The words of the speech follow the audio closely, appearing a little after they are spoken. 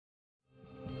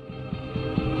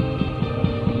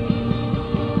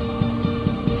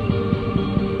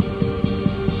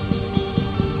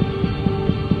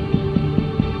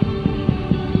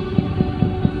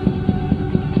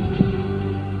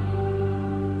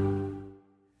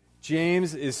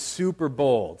James is super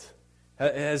bold.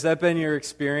 Has that been your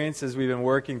experience as we've been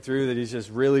working through, that he's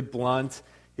just really blunt?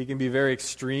 He can be very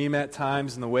extreme at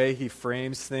times in the way he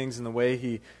frames things and the way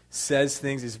he says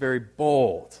things. He's very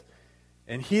bold.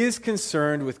 And he is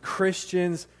concerned with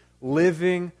Christians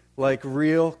living like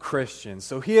real Christians.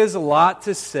 So he has a lot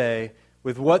to say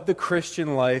with what the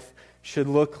Christian life should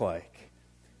look like.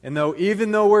 And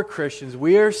even though we're Christians,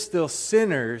 we are still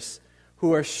sinners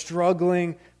who are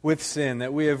struggling with sin,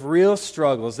 that we have real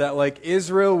struggles, that like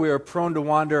Israel, we are prone to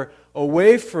wander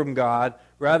away from God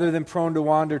rather than prone to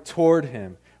wander toward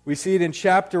Him. We see it in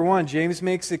chapter 1. James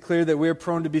makes it clear that we are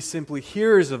prone to be simply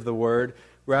hearers of the word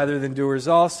rather than doers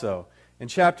also. In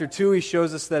chapter 2, he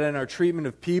shows us that in our treatment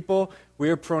of people, we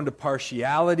are prone to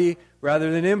partiality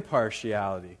rather than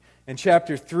impartiality. In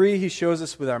chapter 3, he shows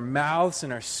us with our mouths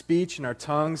and our speech and our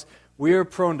tongues, we are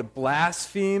prone to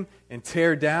blaspheme and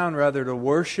tear down rather to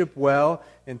worship well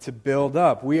and to build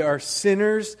up. We are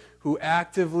sinners who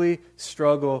actively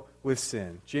struggle with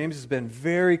sin. James has been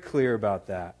very clear about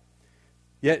that.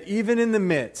 Yet even in the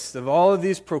midst of all of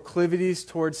these proclivities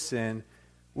towards sin,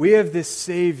 we have this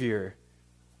Savior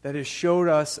that has showed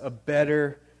us a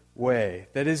better way,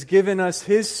 that has given us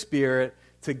His Spirit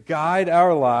to guide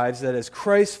our lives, that as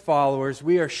Christ followers,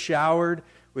 we are showered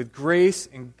with grace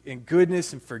and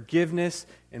goodness and forgiveness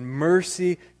and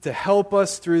mercy to help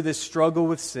us through this struggle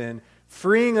with sin,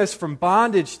 freeing us from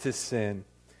bondage to sin,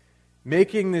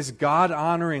 making this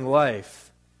God-honoring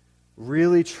life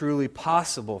really, truly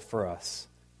possible for us.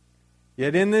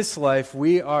 Yet in this life,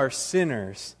 we are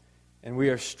sinners and we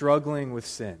are struggling with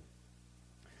sin.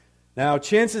 Now,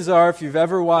 chances are, if you've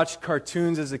ever watched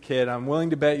cartoons as a kid, I'm willing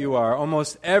to bet you are,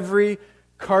 almost every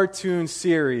cartoon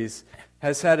series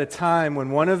has had a time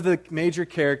when one of the major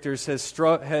characters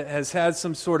has had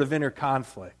some sort of inner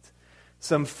conflict,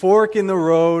 some fork in the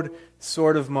road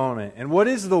sort of moment. And what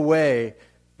is the way,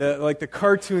 like the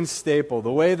cartoon staple,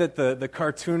 the way that the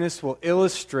cartoonist will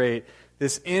illustrate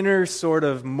this inner sort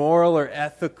of moral or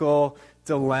ethical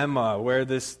dilemma where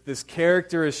this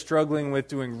character is struggling with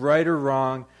doing right or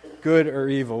wrong, good or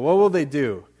evil? What will they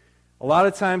do? A lot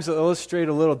of times they'll illustrate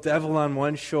a little devil on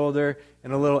one shoulder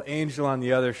and a little angel on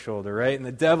the other shoulder, right? And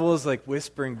the devil is like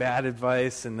whispering bad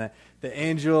advice, and the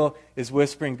angel is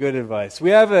whispering good advice.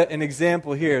 We have an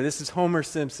example here. This is Homer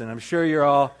Simpson. I'm sure you're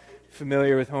all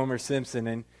familiar with Homer Simpson,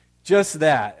 and just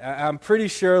that. I'm pretty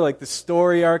sure like the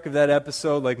story arc of that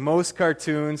episode, like most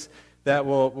cartoons that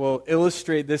will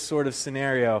illustrate this sort of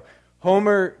scenario,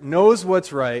 Homer knows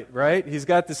what's right? He's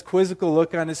got this quizzical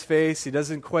look on his face. He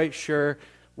doesn't quite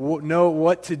know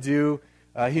what to do.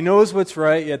 He knows what's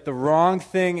right, yet the wrong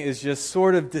thing is just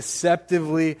sort of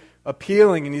deceptively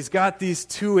appealing. And he's got these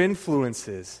two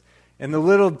influences. And the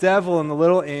little devil and the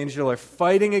little angel are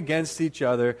fighting against each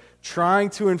other, trying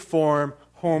to inform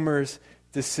Homer's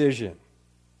decision.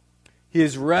 He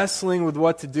is wrestling with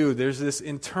what to do. There's this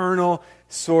internal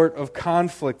sort of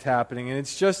conflict happening. And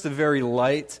it's just a very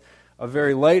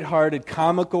lighthearted,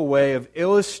 comical way of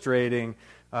illustrating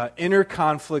inner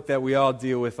conflict that we all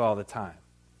deal with all the time.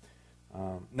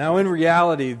 Now, in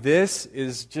reality, this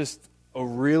is just a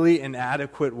really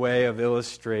inadequate way of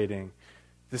illustrating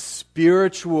the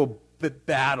spiritual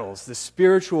battles, the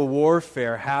spiritual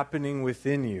warfare happening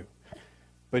within you.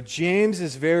 But James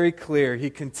is very clear. He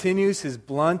continues his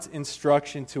blunt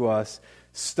instruction to us,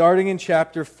 starting in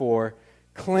chapter 4,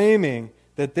 claiming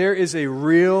that there is a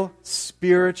real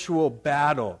spiritual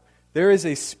battle. There is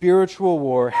a spiritual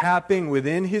war happening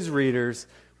within his readers,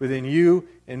 within you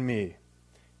and me.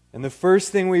 And the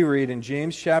first thing we read in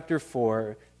James chapter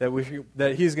 4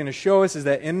 that he's going to show us is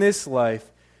that in this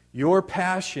life, your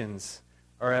passions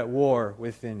are at war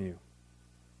within you.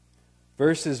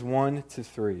 Verses 1 to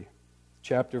 3.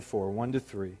 Chapter 4, 1 to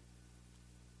 3.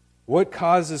 What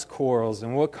causes quarrels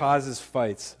and what causes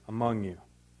fights among you?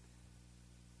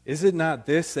 Is it not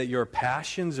this, that your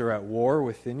passions are at war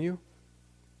within you?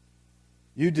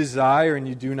 You desire and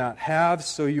you do not have,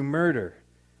 so you murder.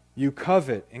 You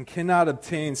covet and cannot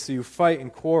obtain, so you fight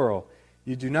and quarrel.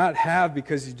 You do not have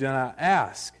because you do not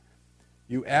ask.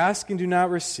 You ask and do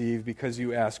not receive because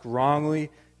you ask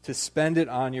wrongly to spend it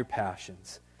on your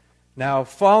passions. Now,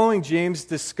 following James'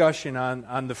 discussion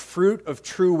on the fruit of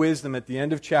true wisdom at the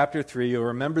end of chapter 3, you'll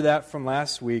remember that from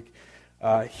last week,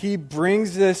 he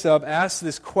brings this up, asks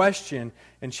this question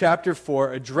in chapter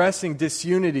 4, addressing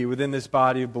disunity within this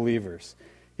body of believers.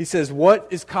 He says, what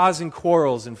is causing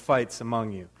quarrels and fights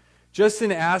among you? Just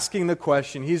in asking the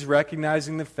question, he's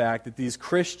recognizing the fact that these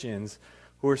Christians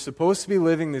who are supposed to be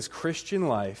living this Christian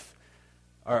life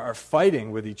are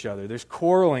fighting with each other. There's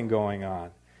quarreling going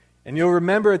on. And you'll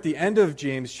remember at the end of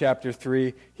James chapter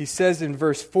 3, he says in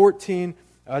verse 14,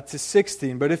 to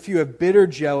 16. But if you have bitter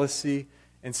jealousy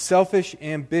and selfish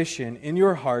ambition in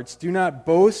your hearts, do not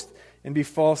boast and be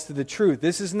false to the truth.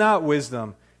 This is not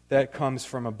wisdom that comes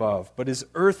from above, but is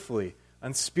earthly,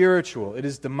 unspiritual. It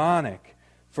is demonic.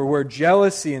 For where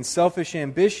jealousy and selfish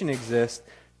ambition exist,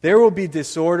 there will be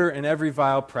disorder in every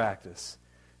vile practice.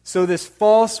 So this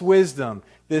false wisdom,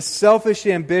 this selfish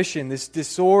ambition, this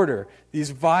disorder,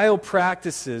 these vile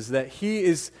practices that he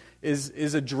is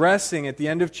addressing at the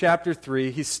end of chapter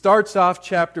 3, he starts off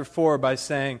chapter 4 by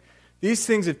saying, these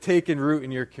things have taken root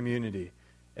in your community.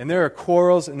 And there are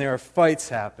quarrels and there are fights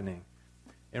happening.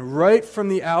 And right from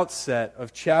the outset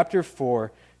of chapter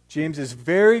 4, James is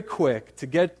very quick to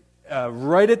get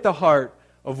right at the heart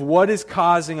of what is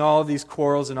causing all of these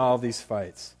quarrels and all of these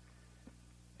fights.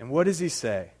 And what does he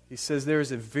say? He says there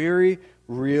is a very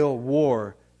real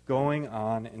war going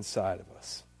on inside of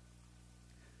us.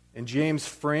 And James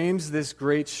frames this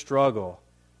great struggle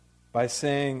by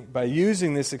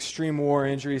using this extreme war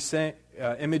imagery,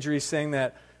 saying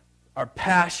that our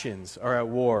passions are at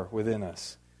war within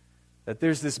us. That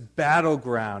there's this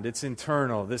battleground, it's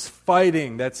internal, this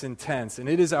fighting that's intense, and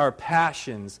it is our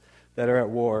passions that are at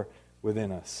war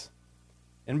within us.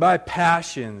 And by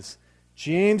passions,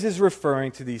 James is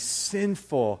referring to these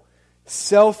sinful,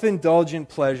 self-indulgent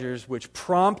pleasures which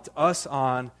prompt us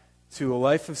on to a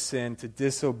life of sin, to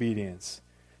disobedience.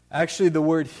 Actually, the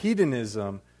word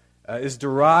hedonism is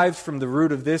derived from the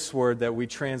root of this word that we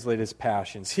translate as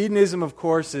passions. Hedonism, of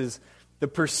course, is the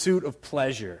pursuit of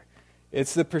pleasure.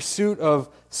 It's the pursuit of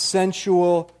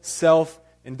sensual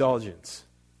self-indulgence.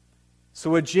 So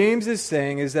what James is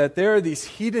saying is that there are these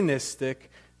hedonistic,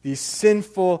 these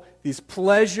sinful, these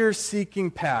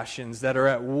pleasure-seeking passions that are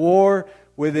at war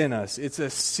within us. It's a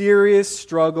serious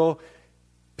struggle.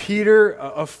 Peter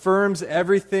affirms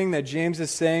everything that James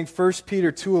is saying. 1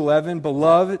 Peter 2:11,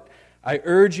 Beloved, I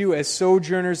urge you as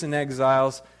sojourners and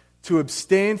exiles to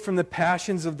abstain from the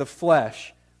passions of the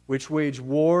flesh, which wage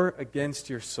war against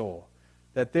your soul.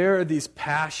 That there are these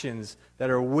passions that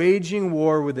are waging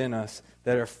war within us,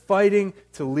 that are fighting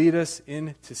to lead us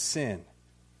into sin.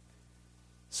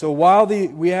 So while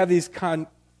we have these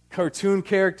cartoon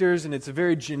characters, and it's a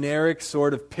very generic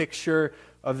sort of picture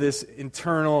of this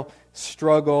internal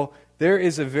struggle, there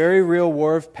is a very real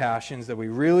war of passions that we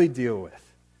really deal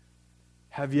with.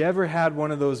 Have you ever had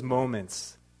one of those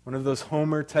moments, one of those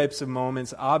Homer types of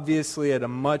moments, obviously at a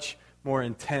much more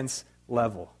intense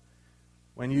level,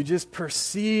 when you just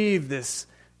perceive this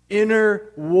inner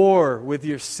war with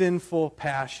your sinful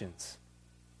passions?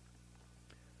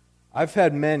 I've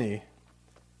had many.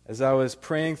 As I was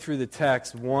praying through the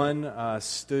text, one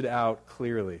stood out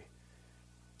clearly.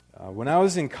 When I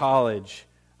was in college,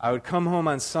 I would come home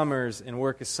on summers and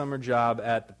work a summer job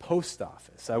at the post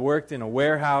office. I worked in a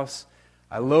warehouse.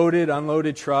 I loaded,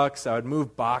 unloaded trucks. I would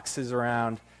move boxes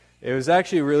around. It was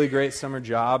actually a really great summer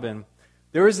job. And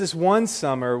there was this one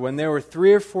summer when there were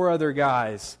 3 or 4 other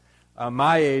guys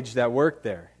my age that worked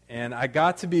there. And I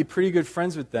got to be pretty good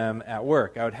friends with them at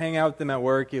work. I would hang out with them at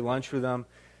work, eat lunch with them,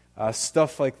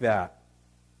 stuff like that.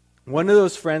 One of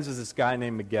those friends was this guy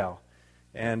named Miguel.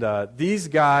 And these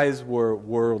guys were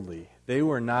worldly. They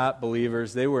were not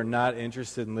believers. They were not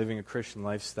interested in living a Christian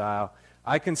lifestyle.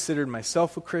 I considered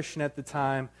myself a Christian at the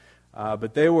time,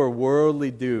 but they were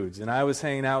worldly dudes, and I was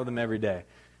hanging out with them every day.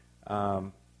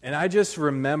 And I just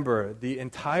remember the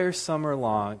entire summer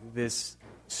long this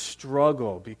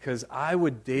struggle, because I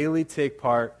would daily take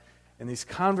part in these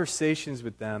conversations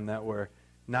with them that were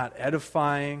not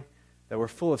edifying, that were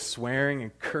full of swearing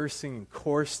and cursing and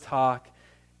coarse talk.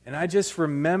 And I just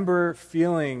remember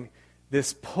feeling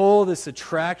this pull, this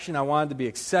attraction. I wanted to be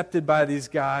accepted by these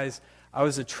guys. I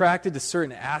was attracted to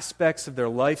certain aspects of their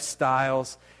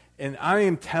lifestyles. And I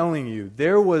am telling you,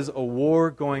 there was a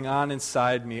war going on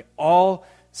inside me all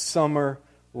summer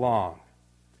long.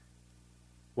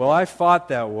 Well, I fought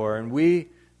that war, and we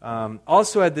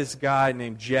also had this guy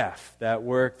named Jeff that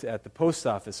worked at the post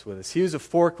office with us. He was a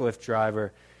forklift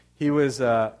driver. He was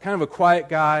kind of a quiet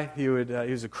guy. He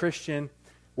was a Christian,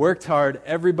 worked hard.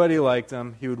 Everybody liked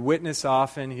him. He would witness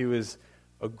often. He was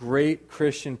a great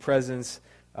Christian presence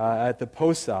at the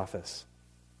post office.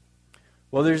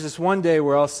 Well, there's this one day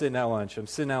we're all sitting at lunch. I'm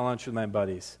sitting at lunch with my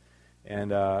buddies.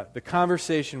 And the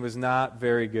conversation was not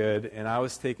very good, and I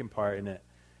was taking part in it.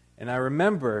 And I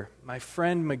remember my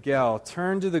friend Miguel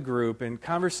turned to the group, and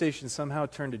conversation somehow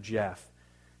turned to Jeff.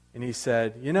 And he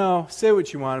said, say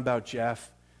what you want about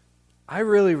Jeff. I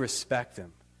really respect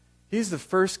him. He's the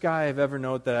first guy I've ever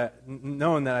known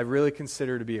that I really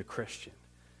consider to be a Christian.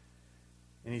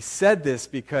 And he said this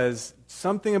because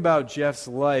something about Jeff's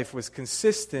life was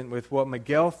consistent with what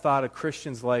Miguel thought a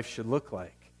Christian's life should look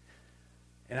like.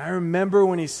 And I remember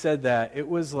when he said that, it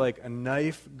was like a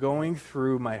knife going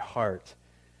through my heart.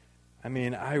 I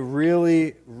mean, I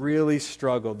really, really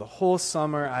struggled. The whole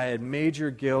summer, I had major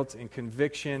guilt and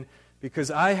conviction because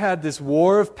I had this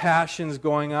war of passions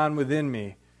going on within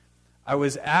me. I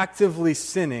was actively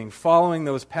sinning, following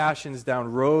those passions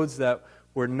down roads that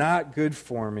were not good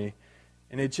for me.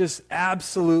 And it just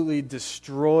absolutely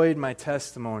destroyed my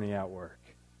testimony at work.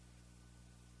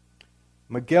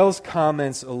 Miguel's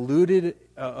comments illuminated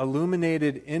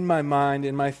in my mind,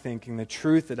 in my thinking, the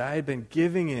truth that I had been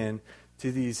giving in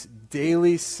to these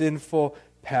daily sinful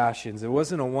passions. It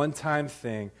wasn't a one-time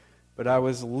thing, but I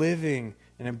was living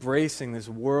and embracing this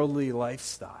worldly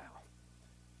lifestyle.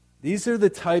 These are the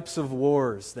types of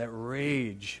wars that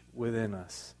rage within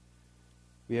us.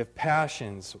 We have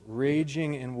passions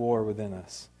raging in war within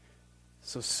us.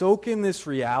 So soak in this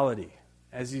reality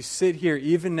as you sit here,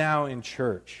 even now in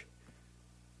church.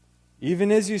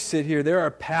 Even as you sit here, there are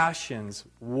passions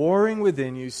warring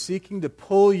within you, seeking to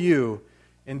pull you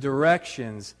in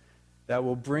directions that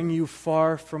will bring you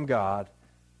far from God,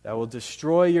 that will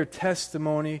destroy your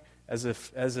testimony as a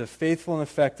faithful and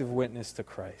effective witness to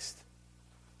Christ.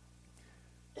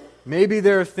 Maybe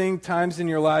there are times in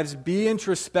your lives, be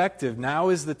introspective. Now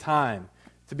is the time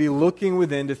to be looking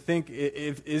within, to think,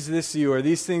 is this you? Are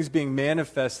these things being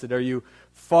manifested? Are you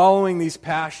following these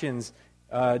passions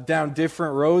down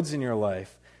different roads in your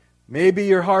life? Maybe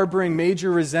you're harboring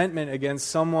major resentment against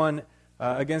someone,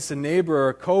 against a neighbor or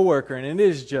a coworker, and it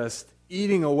is just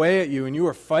eating away at you, and you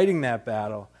are fighting that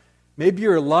battle. Maybe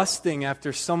you're lusting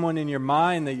after someone in your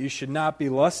mind that you should not be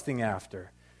lusting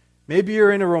after. Maybe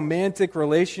you're in a romantic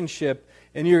relationship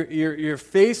and you're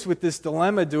faced with this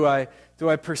dilemma: do I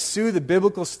pursue the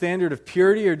biblical standard of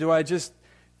purity, or do I just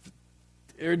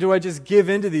give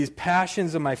in to these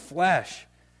passions of my flesh?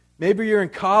 Maybe you're in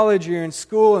college or you're in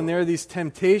school and there are these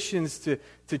temptations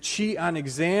to cheat on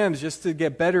exams just to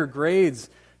get better grades,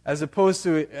 as opposed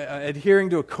to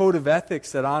adhering to a code of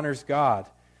ethics that honors God.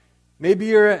 Maybe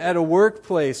you're at a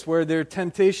workplace where there are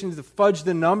temptations to fudge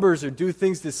the numbers or do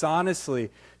things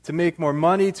dishonestly to make more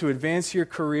money, to advance your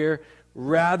career,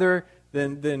 rather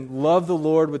than love the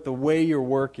Lord with the way you're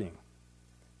working.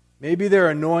 Maybe there are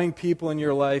annoying people in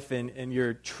your life and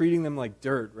you're treating them like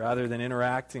dirt rather than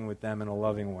interacting with them in a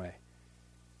loving way.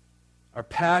 Our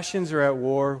passions are at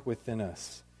war within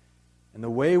us. And the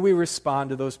way we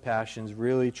respond to those passions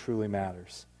really, truly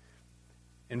matters.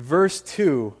 And verse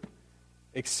 2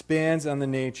 expands on the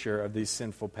nature of these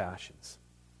sinful passions.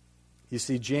 You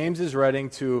see, James is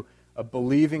writing to a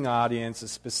believing audience, a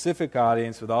specific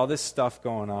audience with all this stuff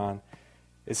going on.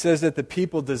 It says that the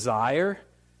people desire,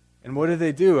 and what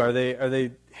do? Are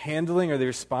they handling, are they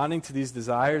responding to these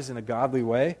desires in a godly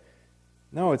way?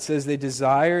 No, it says they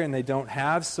desire and they don't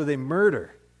have, so they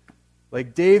murder,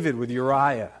 like David with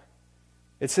Uriah.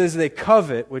 It says they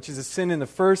covet, which is a sin in the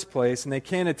first place, and they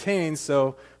can't attain,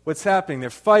 so what's happening? They're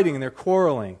fighting and they're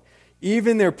quarreling.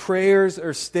 Even their prayers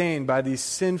are stained by these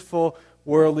sinful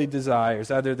worldly desires.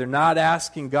 Either they're not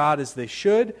asking God as they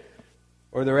should,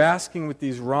 or they're asking with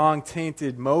these wrong,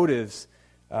 tainted motives,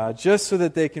 just so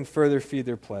that they can further feed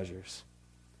their pleasures.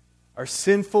 Our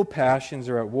sinful passions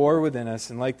are at war within us,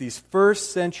 and like these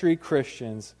first century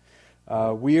Christians,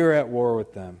 we are at war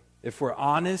with them. If we're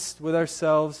honest with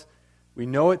ourselves, we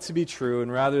know it to be true,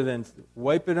 and rather than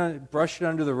brush it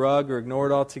under the rug or ignore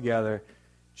it altogether,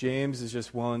 James is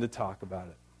just willing to talk about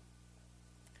it.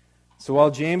 So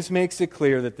while James makes it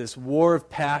clear that this war of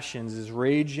passions is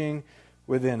raging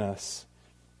within us,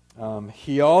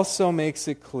 he also makes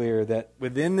it clear that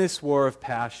within this war of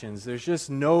passions, there's just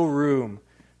no room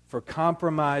for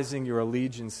compromising your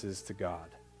allegiances to God.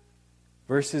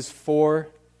 Verses 4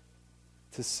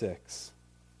 to 6.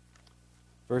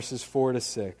 Verses 4 to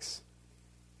 6.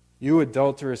 You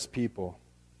adulterous people,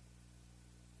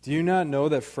 do you not know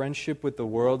that friendship with the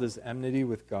world is enmity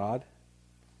with God?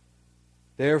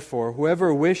 Therefore,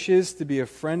 whoever wishes to be a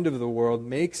friend of the world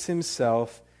makes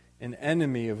himself an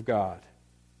enemy of God.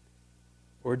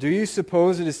 Or do you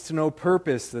suppose it is to no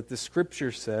purpose that the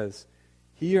Scripture says,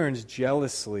 He yearns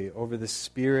jealously over the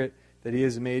Spirit that He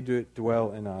has made to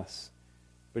dwell in us,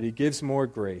 but He gives more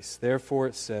grace. Therefore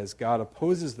it says, God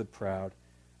opposes the proud,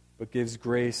 but gives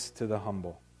grace to the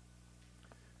humble.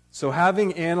 So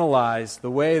having analyzed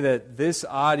the way that this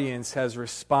audience has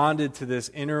responded to this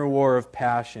inner war of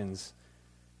passions,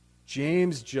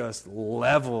 James just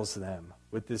levels them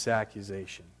with this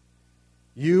accusation.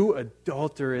 You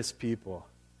adulterous people.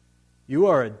 You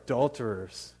are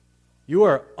adulterers. You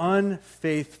are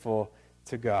unfaithful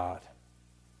to God.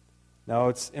 Now,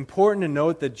 it's important to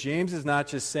note that James is not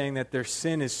just saying that their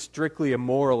sin is strictly a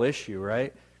moral issue,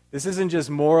 right? This isn't just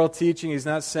moral teaching. He's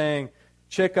not saying,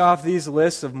 check off these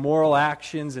lists of moral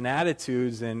actions and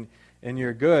attitudes and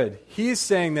you're good. He's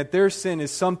saying that their sin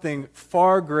is something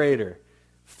far greater,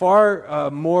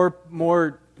 far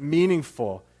more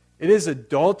meaningful. It is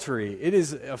adultery. It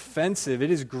is offensive.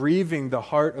 It is grieving the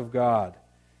heart of God.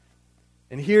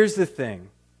 And here's the thing.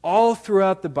 All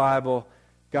throughout the Bible,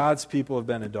 God's people have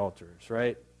been adulterers,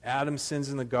 right? Adam sins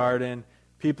in the garden.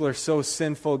 People are so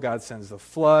sinful, God sends the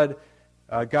flood.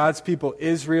 God's people,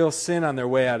 Israel, sin on their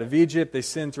way out of Egypt. They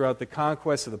sin throughout the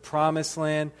conquest of the Promised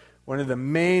Land. One of the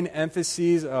main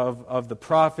emphases of the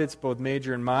prophets, both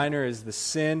major and minor, is the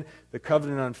sin, the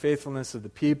covenant unfaithfulness of the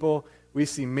people. We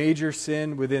see major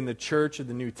sin within the church of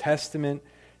the New Testament,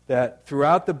 that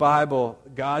throughout the Bible,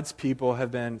 God's people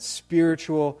have been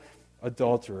spiritual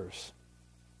adulterers.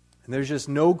 And there's just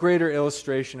no greater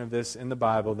illustration of this in the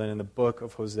Bible than in the book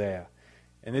of Hosea.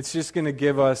 And it's just going to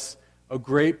give us a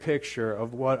great picture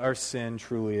of what our sin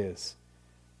truly is.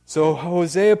 So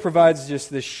Hosea provides just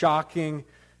this shocking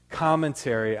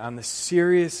commentary on the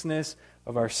seriousness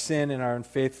of our sin and our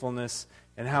unfaithfulness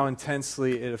and how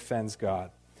intensely it offends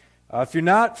God. If you're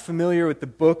not familiar with the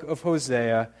book of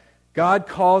Hosea, God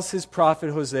calls his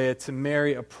prophet Hosea to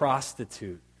marry a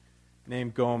prostitute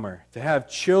named Gomer, to have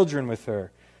children with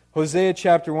her. Hosea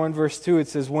chapter 1, verse 2, it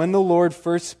says, "When the Lord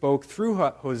first spoke through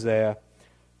Hosea,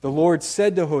 the Lord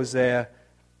said to Hosea,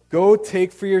 'Go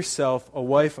take for yourself a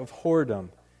wife of whoredom,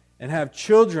 and have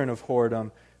children of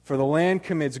whoredom, for the land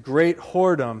commits great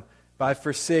whoredom by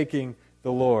forsaking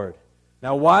the Lord.'"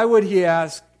 Now, why would he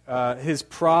ask his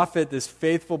prophet, this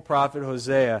faithful prophet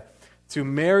Hosea, to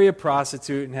marry a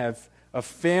prostitute and have a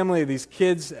family, these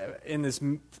kids in this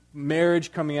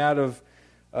marriage coming out of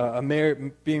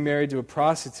being married to a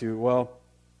prostitute? Well,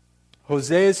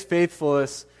 Hosea's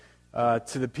faithfulness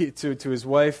to his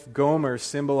wife Gomer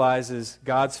symbolizes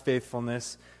God's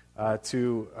faithfulness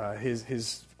to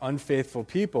his unfaithful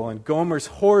people. And Gomer's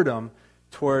whoredom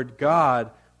toward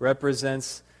God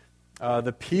represents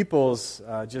the people's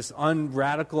just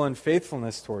radical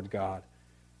unfaithfulness toward God.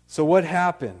 So what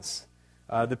happens?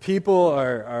 The people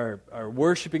are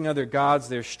worshiping other gods,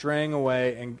 they're straying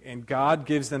away, and God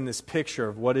gives them this picture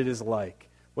of what it is like,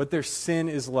 what their sin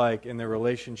is like in their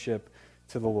relationship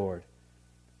to the Lord.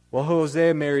 Well,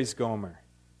 Hosea marries Gomer.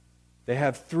 They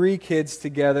have 3 kids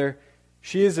together.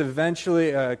 She is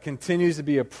eventually continues to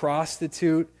be a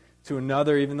prostitute to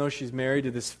another, even though she's married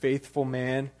to this faithful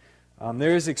man.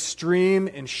 There is extreme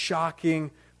and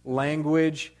shocking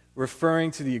language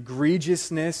referring to the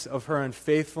egregiousness of her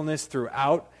unfaithfulness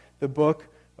throughout the book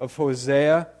of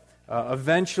Hosea.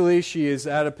 Eventually, she is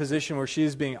at a position where she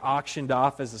is being auctioned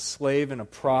off as a slave and a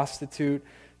prostitute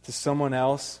to someone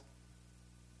else.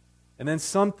 And then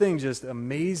something just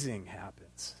amazing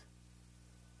happens.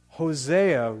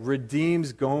 Hosea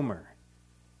redeems Gomer.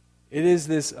 It is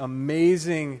this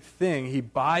amazing thing. He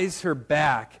buys her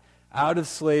back out of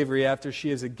slavery after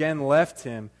she has again left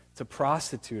him to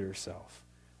prostitute herself.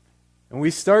 And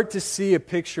we start to see a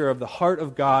picture of the heart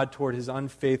of God toward his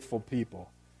unfaithful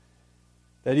people.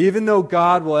 That even though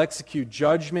God will execute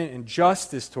judgment and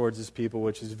justice towards his people,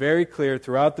 which is very clear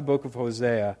throughout the book of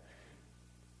Hosea,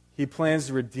 he plans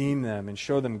to redeem them and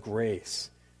show them grace.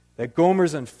 That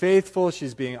Gomer's unfaithful,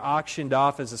 she's being auctioned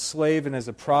off as a slave and as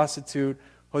a prostitute.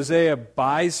 Hosea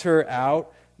buys her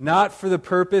out, not for the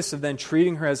purpose of then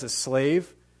treating her as a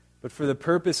slave, but for the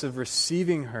purpose of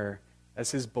receiving her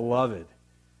as his beloved.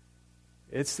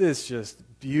 It's this just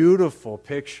beautiful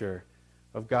picture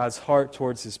of God's heart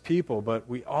towards his people, but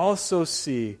we also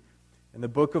see in the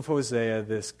book of Hosea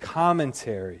this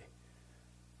commentary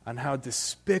on how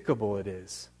despicable it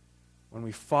is when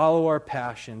we follow our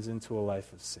passions into a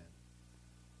life of sin.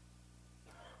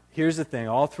 Here's the thing.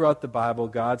 All throughout the Bible,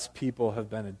 God's people have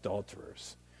been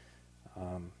adulterers.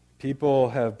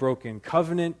 People have broken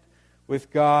covenant with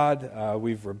God.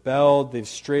 We've rebelled. They've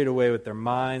strayed away with their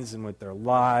minds and with their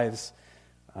lives,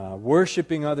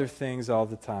 worshiping other things all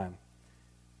the time.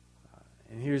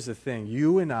 And here's the thing.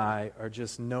 You and I are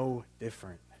just no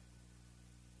different.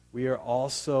 We are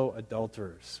also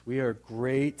adulterers. We are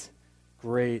great,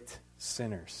 great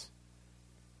sinners.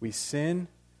 We sin.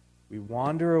 We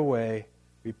wander away.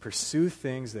 We pursue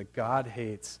things that God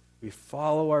hates. We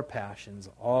follow our passions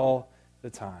all the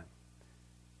time.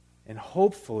 And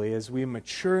hopefully, as we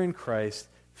mature in Christ,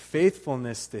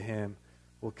 faithfulness to him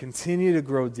will continue to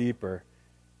grow deeper.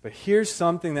 But here's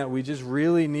something that we just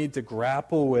really need to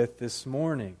grapple with this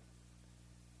morning.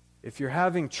 If you're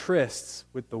having trysts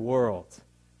with the world,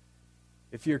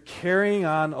 if you're carrying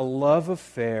on a love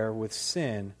affair with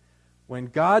sin, when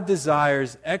God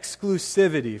desires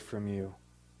exclusivity from you,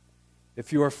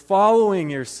 if you are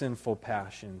following your sinful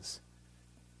passions,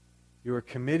 you are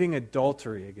committing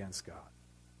adultery against God.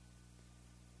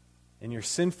 And your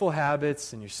sinful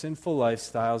habits and your sinful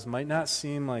lifestyles might not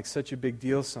seem like such a big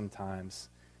deal sometimes,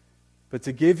 but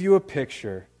to give you a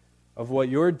picture of what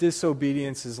your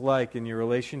disobedience is like in your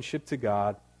relationship to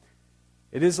God,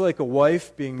 it is like a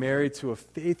wife being married to a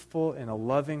faithful and a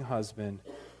loving husband,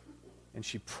 and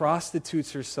she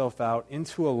prostitutes herself out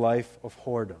into a life of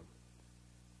whoredom.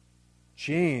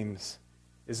 James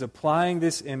is applying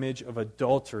this image of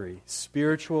adultery,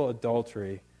 spiritual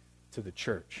adultery, to the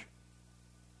church,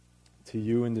 to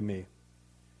you and to me.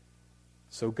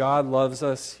 So God loves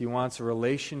us. He wants a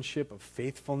relationship of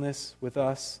faithfulness with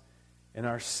us, and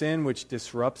our sin, which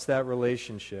disrupts that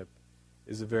relationship,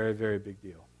 is a very, very big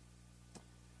deal.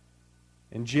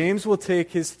 And James will take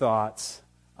his thoughts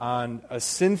on a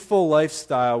sinful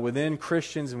lifestyle within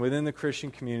Christians and within the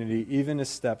Christian community even a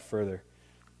step further.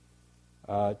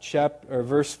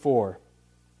 Verse 4.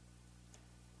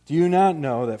 Do you not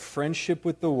know that friendship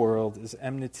with the world is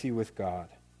enmity with God?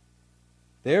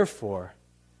 Therefore,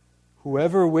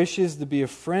 whoever wishes to be a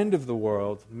friend of the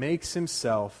world makes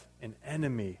himself an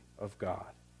enemy of God.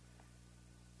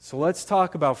 So let's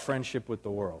talk about friendship with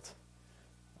the world.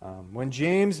 When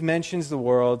James mentions the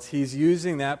world, he's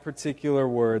using that particular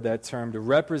word, that term, to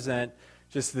represent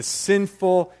just the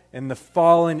sinful and the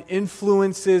fallen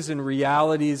influences and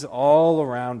realities all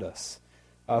around us.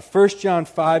 1 John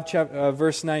 5,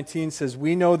 verse 19 says,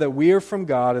 we know that we are from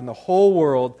God, and the whole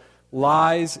world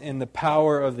lies in the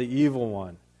power of the evil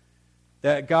one.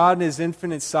 That God in His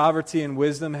infinite sovereignty and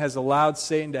wisdom has allowed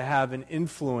Satan to have an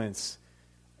influence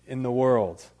in the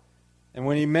world. And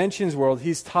when he mentions world,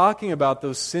 he's talking about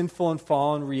those sinful and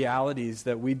fallen realities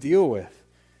that we deal with.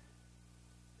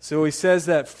 So he says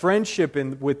that friendship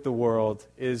with the world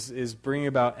is bringing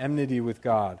about enmity with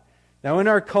God. Now in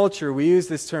our culture, we use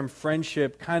this term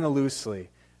friendship kind of loosely.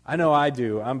 I know I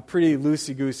do. I'm pretty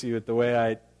loosey-goosey with the way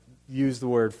I use the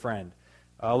word friend.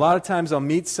 A lot of times I'll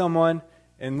meet someone,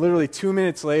 and literally 2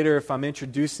 minutes later, if I'm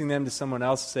introducing them to someone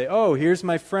else, I'll say, oh, here's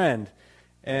my friend.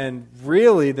 And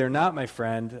really, they're not my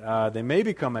friend. They may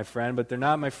become my friend, but they're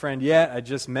not my friend yet. I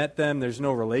just met them. There's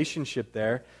no relationship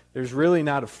there. There's really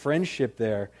not a friendship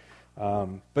there.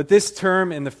 But this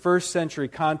term in the first century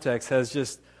context has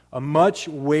just a much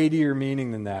weightier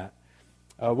meaning than that.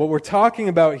 What we're talking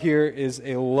about here is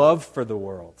a love for the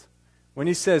world. When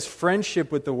he says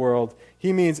friendship with the world,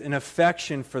 he means an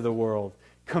affection for the world,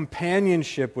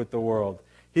 companionship with the world.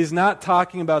 He's not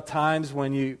talking about times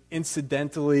when you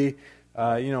incidentally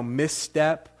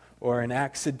misstep or an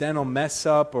accidental mess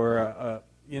up or a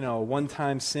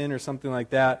one-time sin or something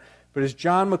like that. But as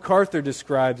John MacArthur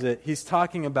describes it, he's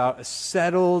talking about a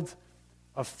settled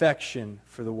affection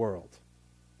for the world,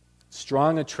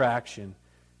 strong attraction,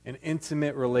 an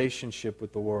intimate relationship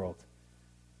with the world.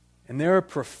 And there are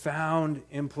profound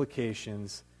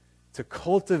implications to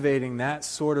cultivating that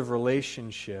sort of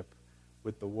relationship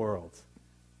with the world,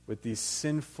 with these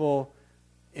sinful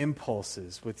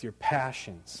impulses, with your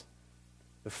passions.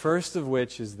 The first of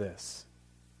which is this: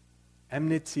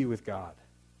 enmity with God.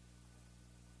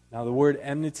 Now, the word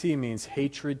enmity means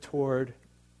hatred toward,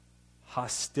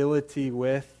 hostility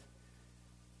with.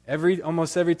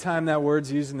 Almost every time that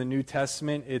word's used in the New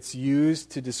Testament, it's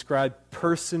used to describe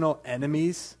personal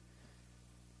enemies.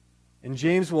 And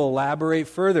James will elaborate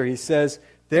further. He says,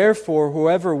 therefore,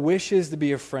 whoever wishes to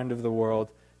be a friend of the world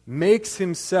makes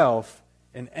himself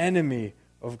an enemy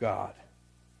of God.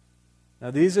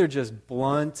 Now, these are just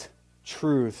blunt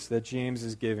truths that James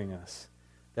is giving us.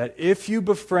 That if you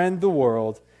befriend the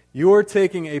world, you are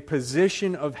taking a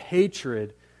position of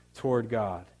hatred toward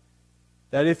God.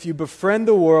 That if you befriend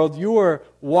the world, you are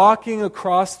walking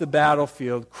across the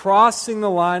battlefield, crossing the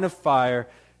line of fire,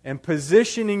 and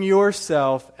positioning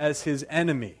yourself as his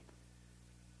enemy.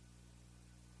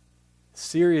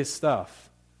 Serious stuff.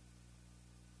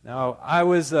 Now, I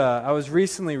was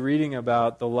recently reading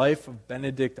about the life of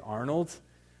Benedict Arnold.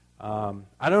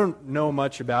 I don't know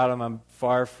much about him. I'm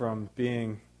far from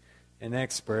being an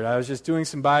expert. I was just doing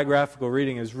some biographical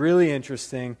reading. It was really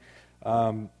interesting.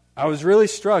 I was really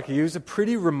struck. He was a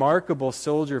pretty remarkable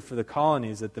soldier for the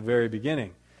colonies at the very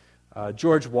beginning.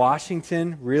 George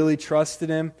Washington really trusted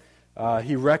him.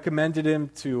 He recommended him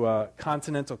to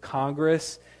Continental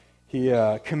Congress. He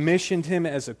commissioned him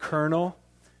as a colonel.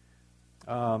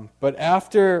 But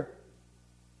after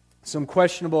some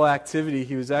questionable activity,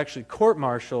 he was actually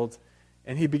court-martialed,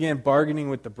 and he began bargaining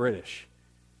with the British.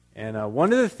 And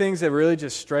one of the things that really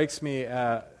just strikes me,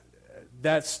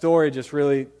 that story just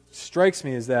really strikes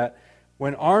me, is that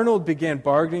When Arnold began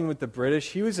bargaining with the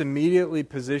British, he was immediately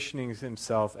positioning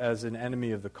himself as an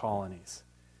enemy of the colonies.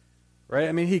 Right?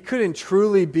 I mean, he couldn't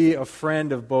truly be a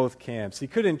friend of both camps. He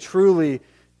couldn't truly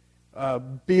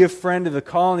be a friend of the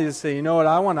colonies and say, you know what,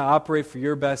 I want to operate for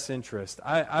your best interest.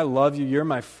 I love you. You're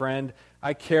my friend.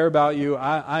 I care about you.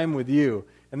 I'm with you.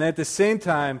 And then at the same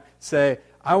time say,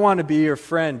 I want to be your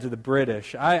friend to the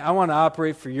British. I want to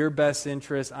operate for your best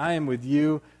interest. I am with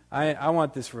you. I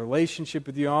want this relationship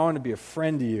with you. I want to be a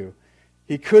friend to you.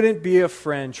 He couldn't be a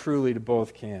friend truly to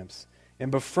both camps. In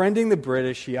befriending the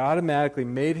British, he automatically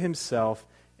made himself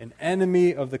an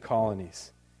enemy of the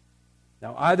colonies.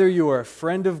 Now, either you are a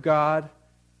friend of God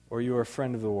or you are a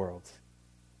friend of the world.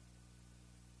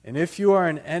 And if you are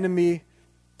an enemy,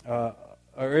 or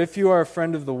if you are a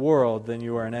friend of the world, then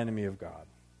you are an enemy of God.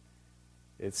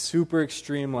 It's super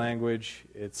extreme language.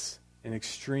 It's an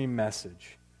extreme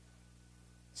message.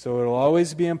 So it'll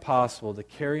always be impossible to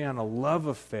carry on a love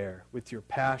affair with your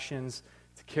passions,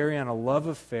 to carry on a love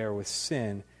affair with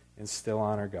sin, and still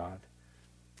honor God.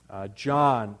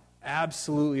 John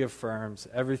absolutely affirms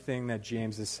everything that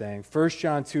James is saying. 1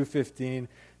 John 2:15,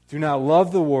 do not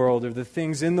love the world or the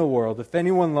things in the world. If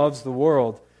anyone loves the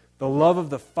world, the love of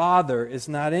the Father is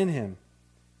not in him.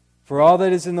 For all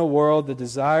that is in the world, the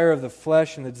desire of the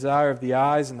flesh and the desire of the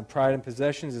eyes and the pride and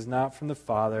possessions is not from the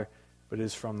Father, but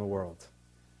is from the world.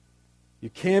 You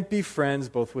can't be friends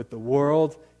both with the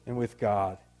world and with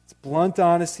God. It's blunt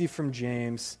honesty from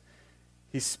James.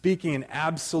 He's speaking in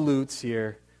absolutes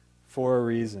here for a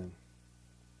reason.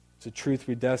 It's a truth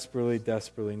we desperately,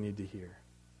 desperately need to hear.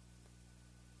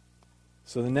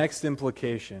 So the next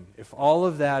implication, if all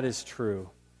of that is true,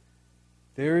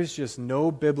 there is just no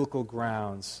biblical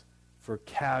grounds for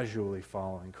casually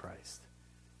following Christ.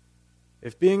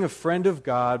 If being a friend of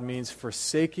God means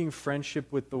forsaking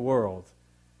friendship with the world,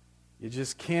 you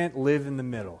just can't live in the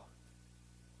middle.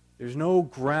 There's no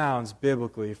grounds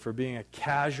biblically for being a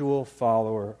casual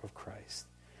follower of Christ.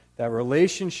 That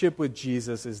relationship with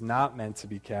Jesus is not meant to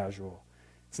be casual.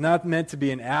 It's not meant to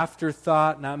be an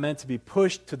afterthought, not meant to be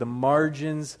pushed to the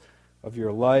margins of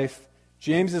your life.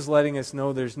 James is letting us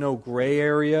know there's no gray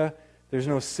area. There's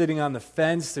no sitting on the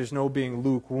fence. There's no being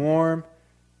lukewarm.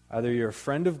 Either you're a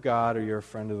friend of God or you're a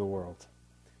friend of the world.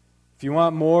 If you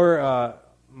want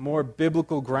more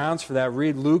biblical grounds for that,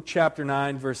 read Luke chapter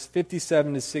 9, verse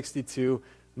 57 to 62.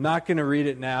 I'm not going to read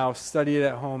it now. Study it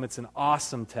at home. It's an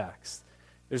awesome text.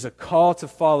 There's a call to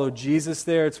follow Jesus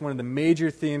there. It's one of the major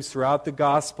themes throughout the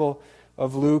Gospel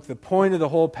of Luke. The point of the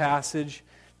whole passage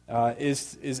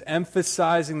is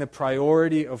emphasizing the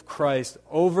priority of Christ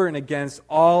over and against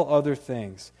all other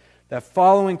things. That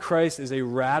following Christ is a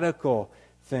radical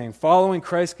thing. Following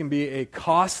Christ can be a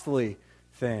costly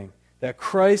thing. That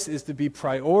Christ is to be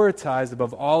prioritized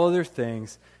above all other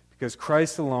things because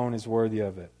Christ alone is worthy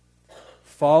of it.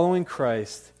 Following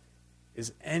Christ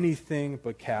is anything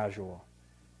but casual.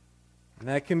 And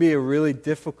that can be a really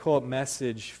difficult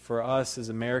message for us as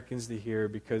Americans to hear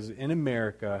because in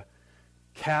America,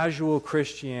 casual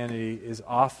Christianity is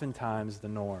oftentimes the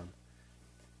norm.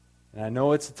 And I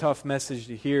know it's a tough message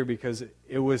to hear because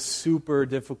it was super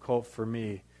difficult for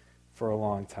me for a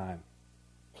long time.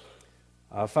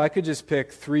 If I could just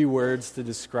pick 3 words to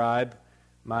describe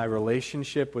my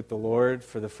relationship with the Lord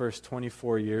for the first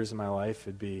 24 years of my life,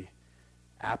 it'd be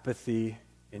apathy,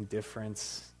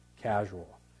 indifference,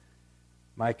 casual.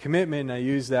 My commitment, and I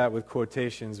use that with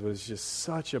quotations, was just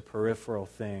such a peripheral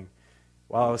thing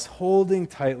while I was holding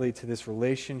tightly to this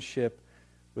relationship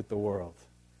with the world.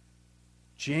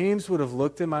 James would have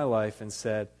looked at my life and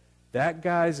said, that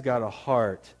guy's got a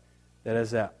heart that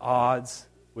is at odds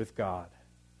with God.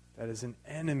 That is an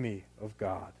enemy of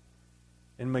God.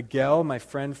 And Miguel, my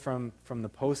friend from the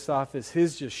post office,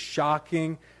 his just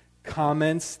shocking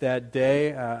comments that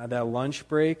day, that lunch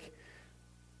break,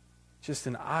 just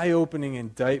an eye-opening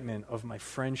indictment of my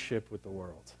friendship with the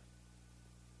world.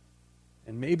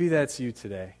 And maybe that's you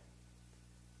today.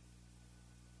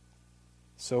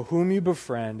 So whom you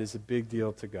befriend is a big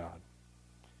deal to God.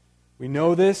 We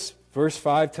know this. Verse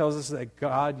 5 tells us that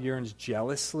God yearns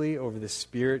jealously over the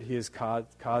Spirit He has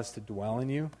caused to dwell in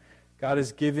you. God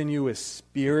has given you a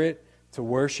spirit to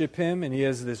worship Him, and He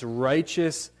has this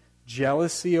righteous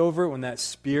jealousy over it when that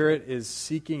Spirit is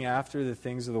seeking after the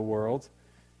things of the world.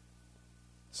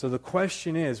 So the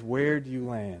question is, where do you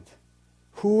land?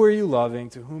 Who are you loving?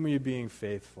 To whom are you being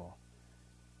faithful?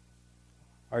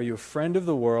 Are you a friend of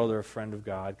the world or a friend of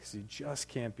God? Because you just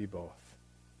can't be both.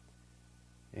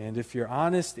 And if your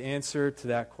honest answer to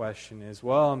that question is,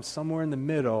 well, I'm somewhere in the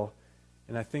middle,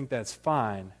 and I think that's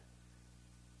fine,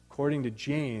 according to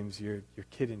James, you're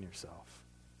kidding yourself.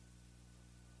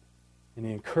 And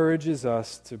he encourages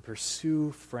us to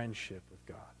pursue friendship with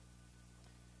God.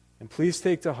 And please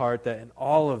take to heart that in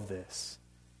all of this,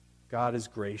 God is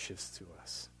gracious to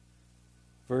us.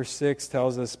 Verse 6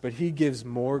 tells us, but he gives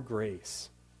more grace.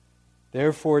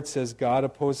 Therefore it says, God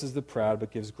opposes the proud,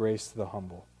 but gives grace to the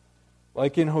humble.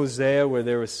 Like in Hosea, where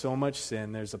there was so much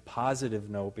sin, there's a positive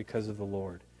note because of the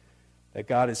Lord. That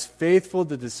God is faithful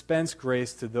to dispense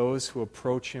grace to those who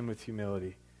approach him with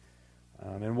humility.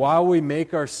 And while we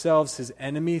make ourselves his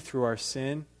enemy through our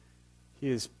sin, he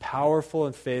is powerful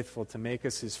and faithful to make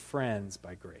us his friends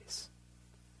by grace.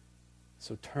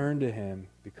 So turn to him,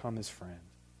 become his friend.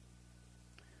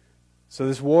 So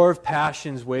this war of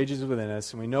passions wages within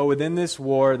us, and we know within this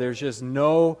war there's just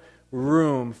no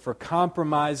room for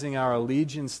compromising our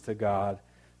allegiance to God.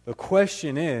 The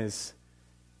question is,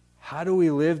 how do we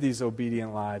live these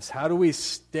obedient lives? How do we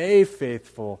stay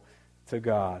faithful to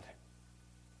God?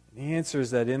 And the answer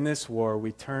is that in this war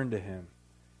we turn to him.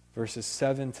 Verses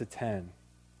 7 to 10.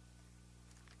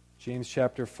 James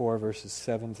chapter 4, verses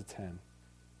 7 to 10.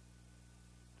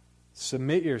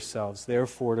 Submit yourselves,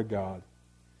 therefore, to God.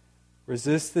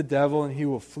 Resist the devil, and he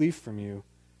will flee from you.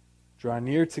 Draw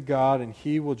near to God, and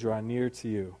he will draw near to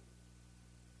you.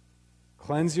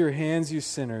 Cleanse your hands, you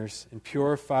sinners, and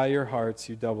purify your hearts,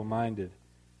 you double-minded.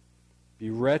 Be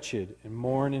wretched, and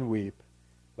mourn and weep.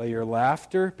 Let your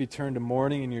laughter be turned to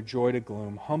mourning and your joy to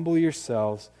gloom. Humble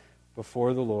yourselves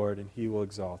before the Lord, and he will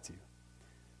exalt you.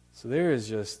 So there is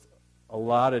just a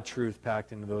lot of truth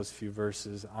packed into those few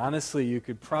verses. Honestly, you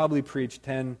could probably preach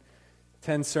 10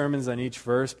 sermons on each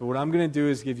verse, but what I'm going to do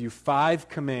is give you 5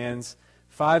 commands,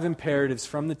 5 imperatives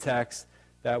from the text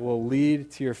that will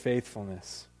lead to your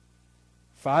faithfulness.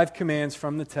 5 commands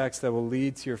from the text that will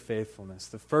lead to your faithfulness.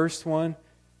 The first one,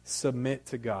 submit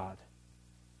to God.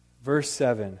 Verse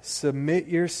 7, submit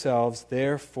yourselves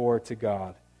therefore to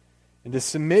God. And to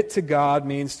submit to God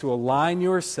means to align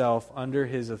yourself under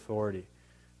his authority.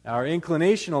 Now, our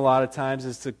inclination a lot of times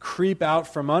is to creep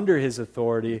out from under his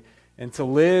authority and to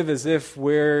live as if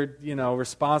we're,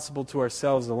 responsible to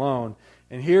ourselves alone.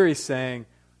 And here he's saying,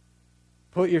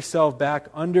 put yourself back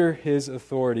under his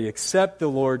authority. Accept the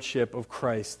lordship of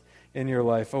Christ in your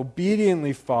life.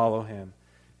 Obediently follow him.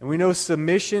 And we know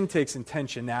submission takes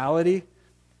intentionality.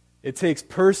 It takes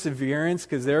perseverance,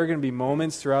 because there are going to be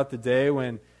moments throughout the day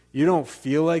when you don't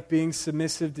feel like being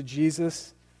submissive to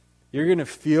Jesus. You're going to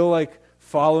feel like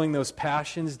following those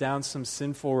passions down some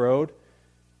sinful road.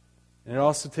 And it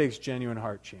also takes genuine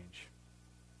heart change.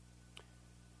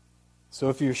 So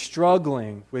if you're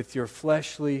struggling with your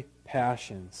fleshly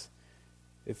passions,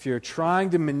 if you're trying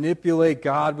to manipulate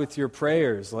God with your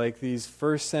prayers like these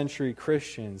first century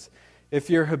Christians, if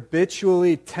you're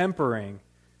habitually tempering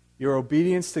your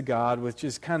obedience to God with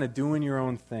just kind of doing your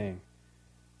own thing,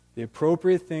 the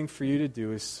appropriate thing for you to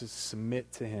do is to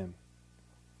submit to him.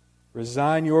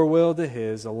 Resign your will to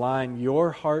his, align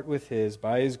your heart with his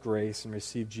by his grace, and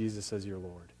receive Jesus as your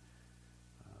Lord.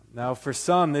 Now, for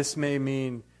some, this may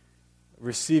mean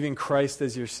receiving Christ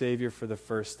as your Savior for the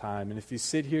first time. And if you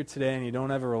sit here today and you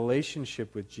don't have a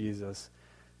relationship with Jesus,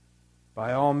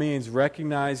 by all means,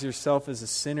 recognize yourself as a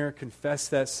sinner, confess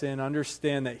that sin,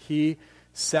 understand that he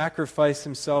sacrificed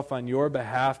himself on your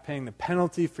behalf, paying the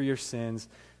penalty for your sins,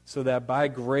 so that by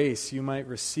grace you might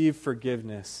receive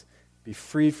forgiveness, be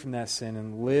freed from that sin,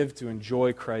 and live to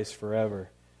enjoy Christ forever.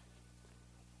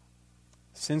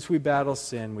 Since we battle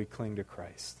sin, we cling to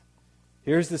Christ.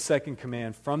 Here's the second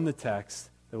command from the text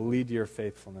that will lead to your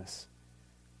faithfulness.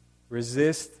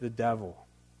 Resist the devil.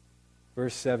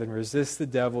 Verse 7, resist the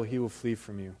devil, he will flee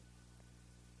from you.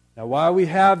 Now, while we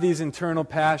have these internal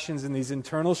passions and these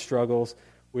internal struggles,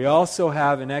 we also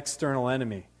have an external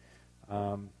enemy.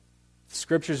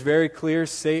 Scripture's very clear.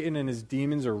 Satan and his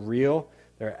demons are real.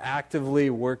 They're actively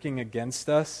working against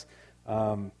us.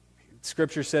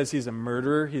 Scripture says he's a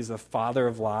murderer. He's the father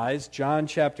of lies. John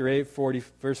chapter 8,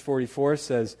 verse 44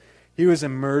 says, he was a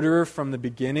murderer from the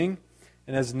beginning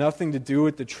and has nothing to do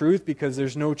with the truth because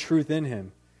there's no truth in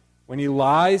him. When he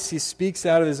lies, he speaks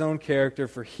out of his own character,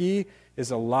 for he is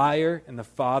a liar and the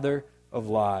father of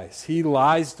lies. He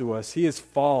lies to us. He is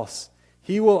false.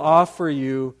 He will offer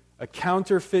you a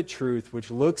counterfeit truth which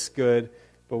looks good,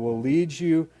 but will lead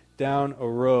you down a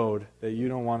road that you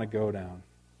don't want to go down.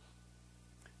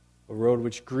 A road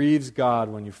which grieves God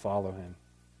when you follow him.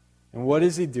 And what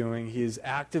is he doing? He is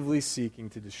actively seeking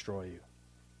to destroy you.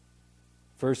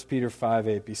 1 Peter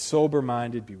 5:8, be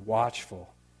sober-minded, be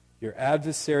watchful. Your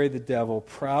adversary, the devil,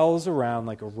 prowls around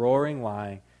like a roaring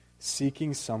lion,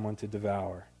 seeking someone to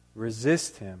devour.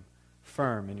 Resist him,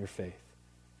 firm in your faith.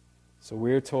 So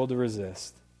we are told to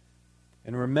resist.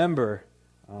 And remember,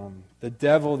 The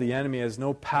devil, the enemy, has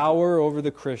no power over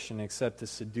the Christian except to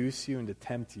seduce you and to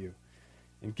tempt you.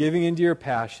 And giving into your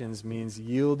passions means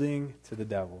yielding to the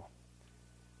devil.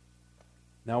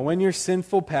 Now, when your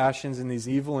sinful passions and these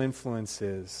evil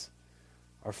influences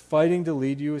are fighting to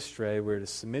lead you astray, we're to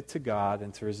submit to God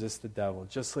and to resist the devil,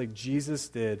 just like Jesus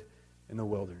did in the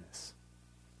wilderness.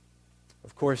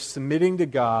 Of course, submitting to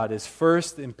God is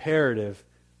first imperative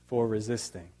for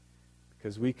resisting,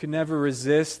 because we can never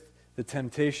resist the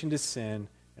temptation to sin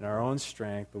in our own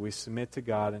strength, but we submit to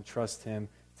God and trust Him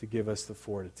to give us the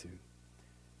fortitude.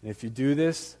 And if you do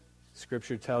this,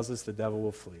 Scripture tells us the devil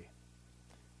will flee.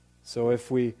 So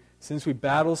since we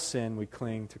battle sin, we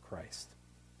cling to Christ.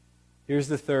 Here's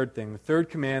the third thing, the third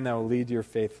command that will lead to your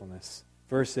faithfulness.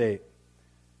 Verse 8,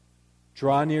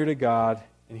 draw near to God,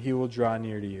 and He will draw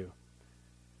near to you.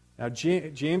 Now,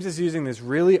 James is using this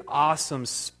really awesome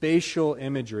spatial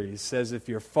imagery. He says, if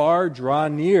you're far, draw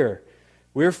near.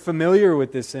 We're familiar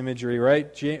with this imagery,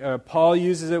 right? Paul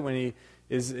uses it when he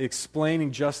is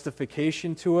explaining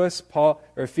justification to us.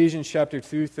 Ephesians chapter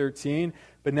 2:13.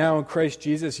 But now in Christ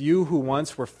Jesus, you who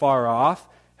once were far off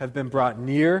have been brought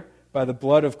near by the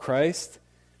blood of Christ.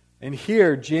 And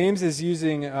here, James is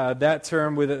using that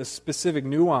term with a specific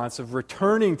nuance of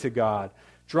returning to God,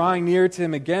 drawing near to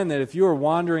Him again, that if you are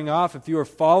wandering off, if you are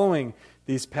following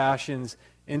these passions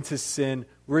into sin,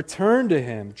 return to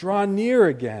Him, draw near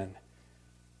again.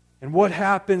 And what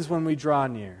happens when we draw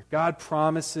near? God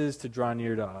promises to draw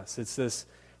near to us. It's this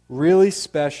really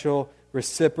special,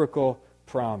 reciprocal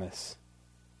promise.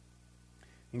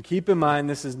 And keep in mind,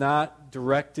 this is not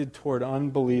directed toward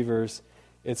unbelievers.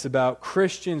 It's about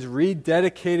Christians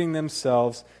rededicating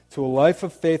themselves to a life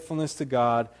of faithfulness to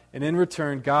God, and in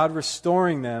return, God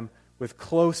restoring them with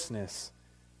closeness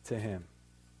to Him.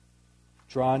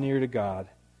 Draw near to God.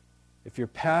 If your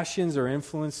passions are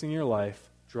influencing your life,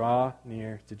 draw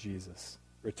near to Jesus.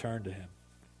 Return to Him.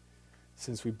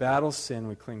 Since we battle sin,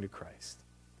 we cling to Christ.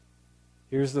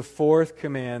 Here's the fourth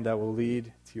command that will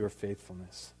lead to your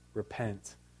faithfulness.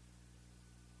 Repent.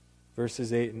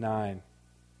 Verses 8 and 9.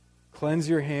 Cleanse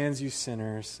your hands, you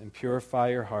sinners, and purify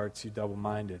your hearts, you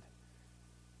double-minded.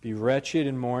 Be wretched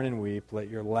and mourn and weep. Let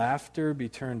your laughter be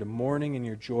turned to mourning and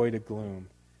your joy to gloom.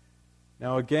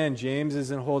 Now again, James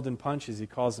isn't holding punches. He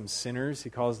calls them sinners. He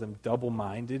calls them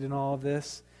double-minded in all of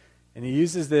this. And he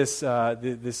uses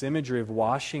this imagery of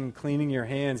washing, cleaning your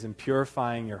hands, and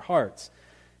purifying your hearts.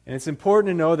 And it's important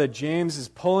to know that James is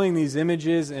pulling these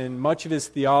images and much of his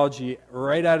theology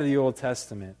right out of the Old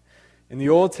Testament. In the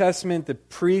Old Testament, the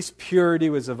priest's purity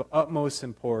was of utmost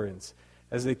importance.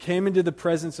 As they came into the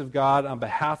presence of God on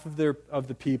behalf of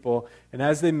the people, and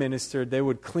as they ministered, they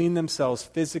would clean themselves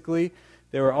physically.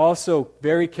 They were also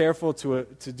very careful to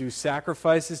do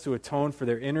sacrifices to atone for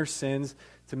their inner sins,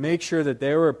 to make sure that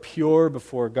they were pure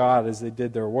before God as they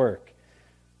did their work.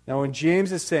 Now when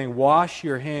James is saying, wash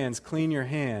your hands, clean your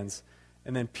hands,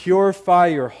 and then purify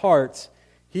your hearts,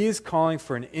 he is calling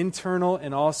for an internal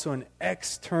and also an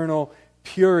external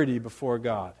purity before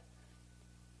God.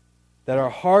 That our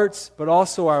hearts, but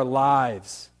also our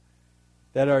lives,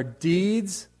 that our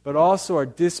deeds, but also our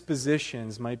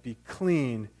dispositions might be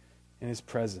clean in His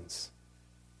presence.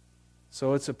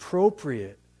 So it's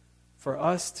appropriate for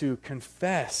us to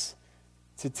confess,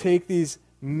 to take these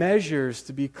measures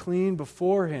to be clean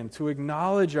before Him, to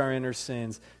acknowledge our inner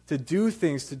sins, to do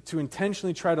things, to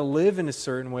intentionally try to live in a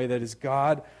certain way that is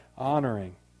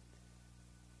God-honoring.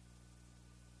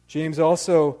 James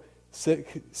also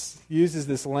uses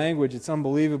this language. It's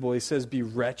unbelievable. He says, be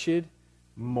wretched,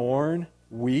 mourn,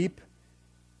 weep.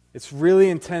 It's really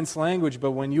intense language,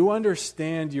 but when you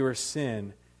understand your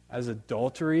sin as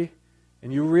adultery,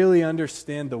 and you really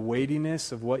understand the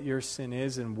weightiness of what your sin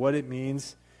is and what it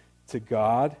means to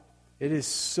God, it is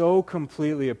so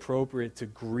completely appropriate to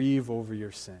grieve over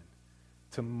your sin,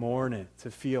 to mourn it,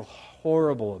 to feel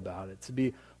horrible about it, to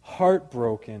be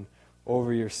heartbroken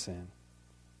over your sin.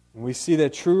 And we see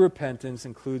that true repentance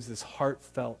includes this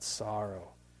heartfelt sorrow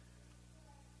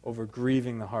over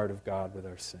grieving the heart of God with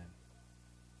our sin.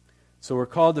 So we're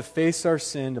called to face our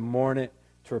sin, to mourn it,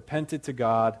 to repent it to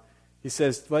God. He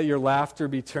says, let your laughter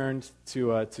be turned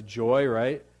to joy,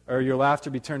 right? Or your laughter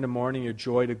be turned to mourning, your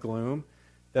joy to gloom.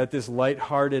 That this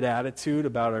lighthearted attitude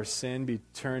about our sin be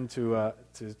turned to a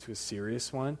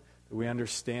serious one. That we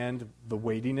understand the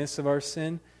weightiness of our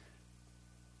sin.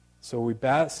 So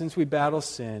since we battle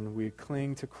sin, we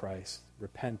cling to Christ,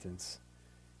 repentance.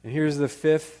 And here's the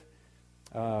fifth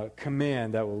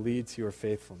command that will lead to your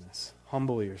faithfulness.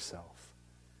 Humble yourself.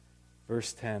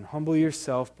 Verse 10, humble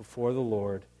yourself before the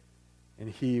Lord, and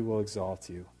He will exalt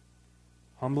you.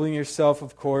 Humbling yourself,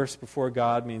 of course, before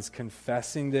God means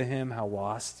confessing to Him how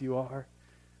lost you are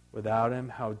without Him,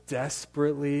 how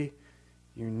desperately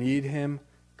you need Him,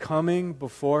 coming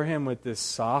before Him with this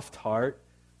soft heart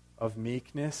of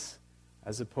meekness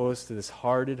as opposed to this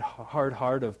hard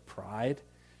heart of pride.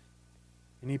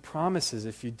 And He promises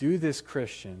if you do this,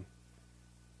 Christian,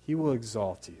 He will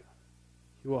exalt you.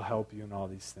 He will help you in all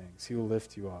these things. He will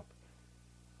lift you up.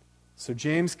 So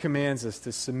James commands us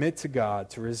to submit to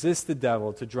God, to resist the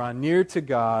devil, to draw near to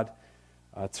God,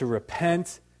 to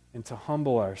repent, and to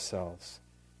humble ourselves.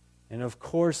 And of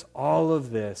course, all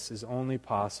of this is only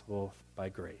possible by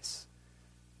grace.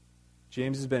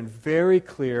 James has been very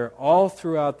clear all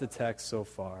throughout the text so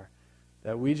far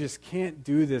that we just can't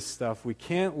do this stuff. We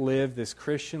can't live this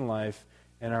Christian life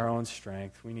in our own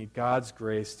strength. We need God's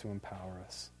grace to empower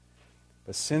us.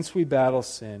 But since we battle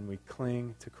sin, we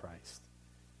cling to Christ.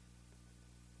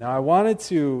 Now, I wanted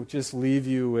to just leave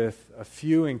you with a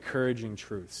few encouraging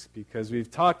truths because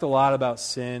we've talked a lot about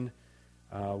sin,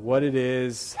 what it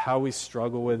is, how we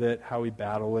struggle with it, how we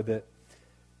battle with it.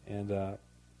 And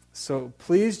so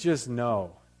please just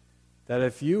know that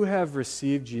if you have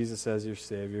received Jesus as your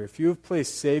Savior, if you have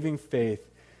placed saving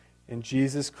faith in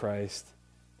Jesus Christ,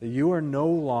 that you are no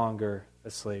longer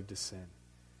a slave to sin.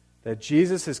 That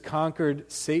Jesus has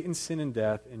conquered Satan, sin, and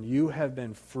death, and you have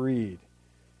been freed.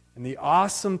 And the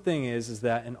awesome thing is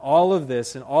that in all of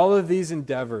this, in all of these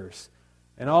endeavors,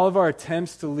 in all of our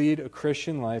attempts to lead a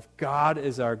Christian life, God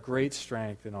is our great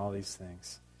strength in all these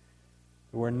things.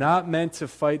 We're not meant to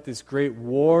fight this great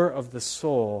war of the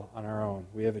soul on our own.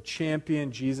 We have a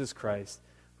champion, Jesus Christ,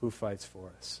 who fights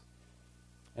for us.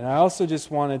 And I also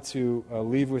just wanted to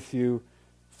leave with you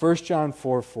 1 John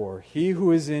 4:4. He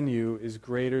who is in you is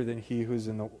greater than he who's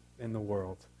in the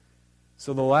world.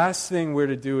 So the last thing we're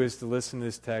to do is to listen to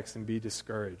this text and be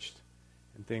discouraged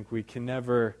and think we can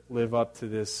never live up to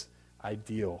this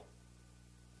ideal.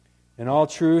 In all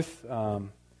truth,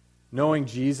 knowing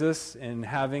Jesus and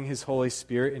having His Holy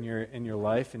Spirit in your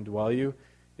life indwell you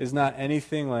is not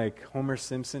anything like Homer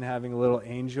Simpson having a little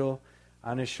angel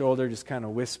on his shoulder just kind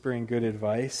of whispering good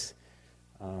advice.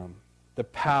 The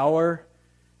power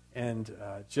and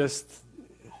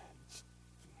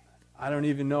I don't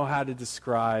even know how to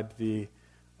describe the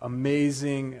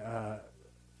amazing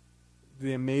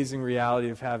reality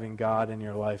of having God in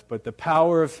your life. But the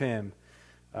power of Him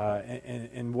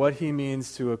and what He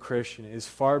means to a Christian is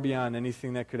far beyond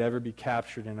anything that could ever be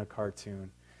captured in a cartoon.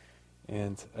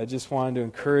 And I just wanted to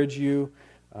encourage you.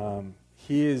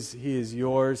 He is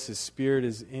yours. His Spirit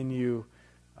is in you.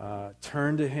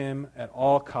 Turn to Him at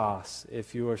all costs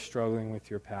if you are struggling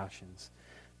with your passions.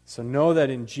 So know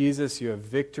that in Jesus you have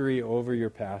victory over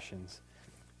your passions.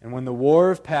 And when the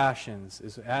war of passions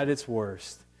is at its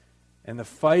worst, and the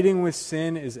fighting with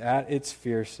sin is at its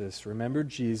fiercest, remember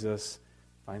Jesus,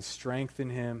 find strength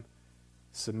in Him,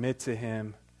 submit to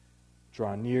Him,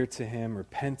 draw near to Him,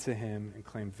 repent to Him, and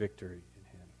claim victory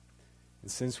in Him.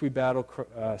 And since we battle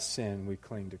sin, we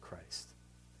cling to Christ.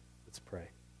 Let's pray.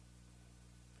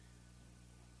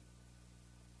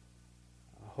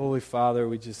 Holy Father,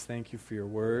 we just thank You for Your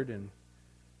word. And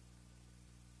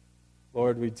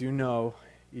Lord, we do know,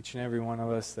 each and every one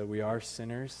of us, that we are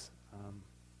sinners.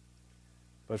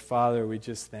 But Father, we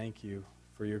just thank You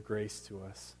for Your grace to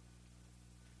us.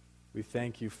 We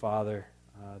thank You, Father,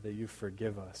 that You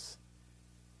forgive us.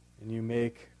 And You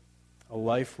make a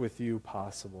life with You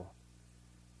possible.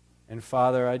 And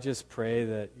Father, I just pray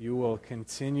that You will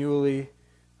continually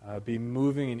be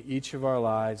moving in each of our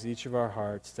lives, each of our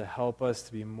hearts, to help us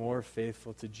to be more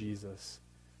faithful to Jesus.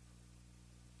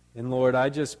 And Lord, I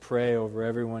just pray over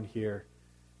everyone here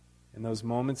in those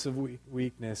moments of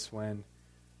weakness when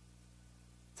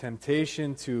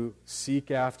temptation to seek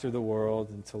after the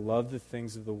world and to love the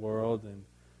things of the world and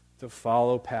to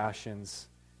follow passions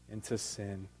into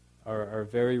sin are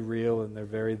very real and they're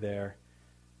very there.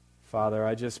 Father,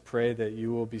 I just pray that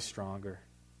You will be stronger,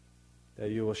 that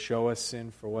You will show us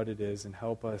sin for what it is and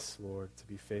help us, Lord, to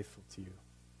be faithful to You.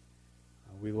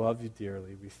 We love You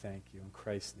dearly. We thank You. In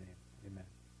Christ's name.